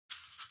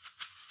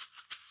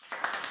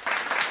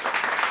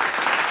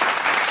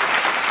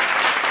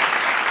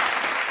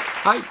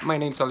Hi, my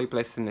name's Ollie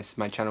Bliss and this is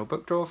my channel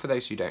Book Drawer. For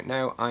those who don't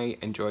know, I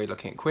enjoy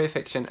looking at queer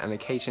fiction and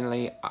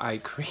occasionally I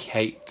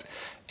create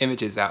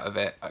images out of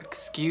it.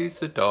 Excuse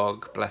the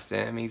dog, bless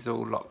him, he's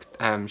all locked,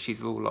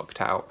 she's all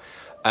locked out.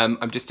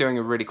 I'm just doing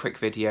a really quick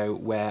video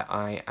where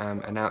I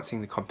am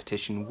announcing the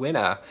competition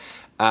winner.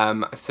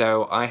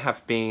 So I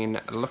have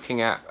been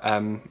looking at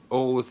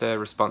all the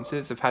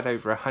responses. I've had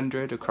over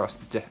 100 across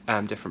the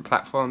different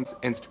platforms,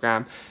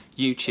 Instagram,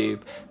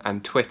 YouTube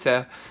and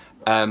Twitter.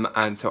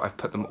 And so I've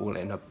put them all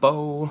in a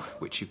bowl,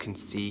 which you can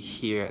see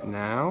here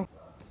now.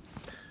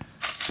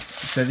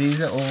 So these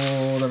are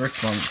all the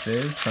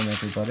responses from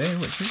everybody,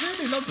 which is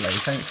really lovely.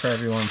 Thanks for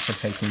everyone for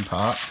taking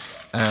part.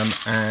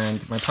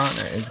 And my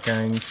partner is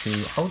going to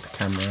hold the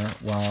camera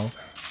while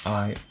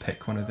I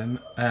pick one of them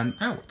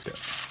out.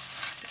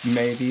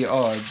 May the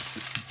odds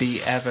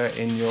be ever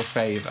in your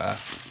favour.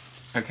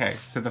 Okay,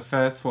 so the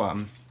first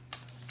one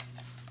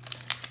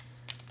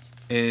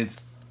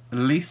is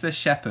Lisa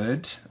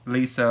Shepherd,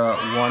 Lisa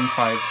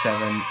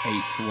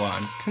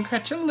 15781.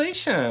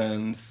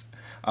 Congratulations!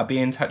 I'll be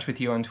in touch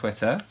with you on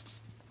Twitter.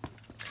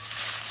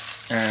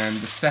 And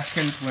the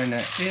second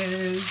winner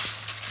is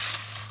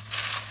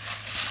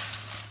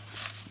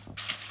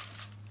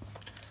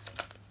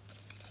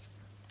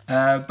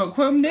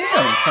Bookworm Neil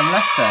from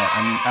Leicester,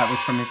 and that was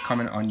from his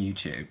comment on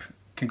YouTube.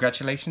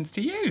 Congratulations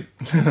to you!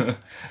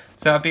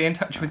 So I'll be in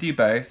touch with you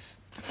both.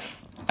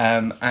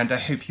 And I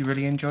hope you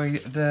really enjoy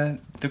the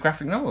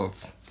graphic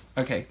novels.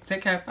 Okay,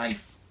 take care, bye.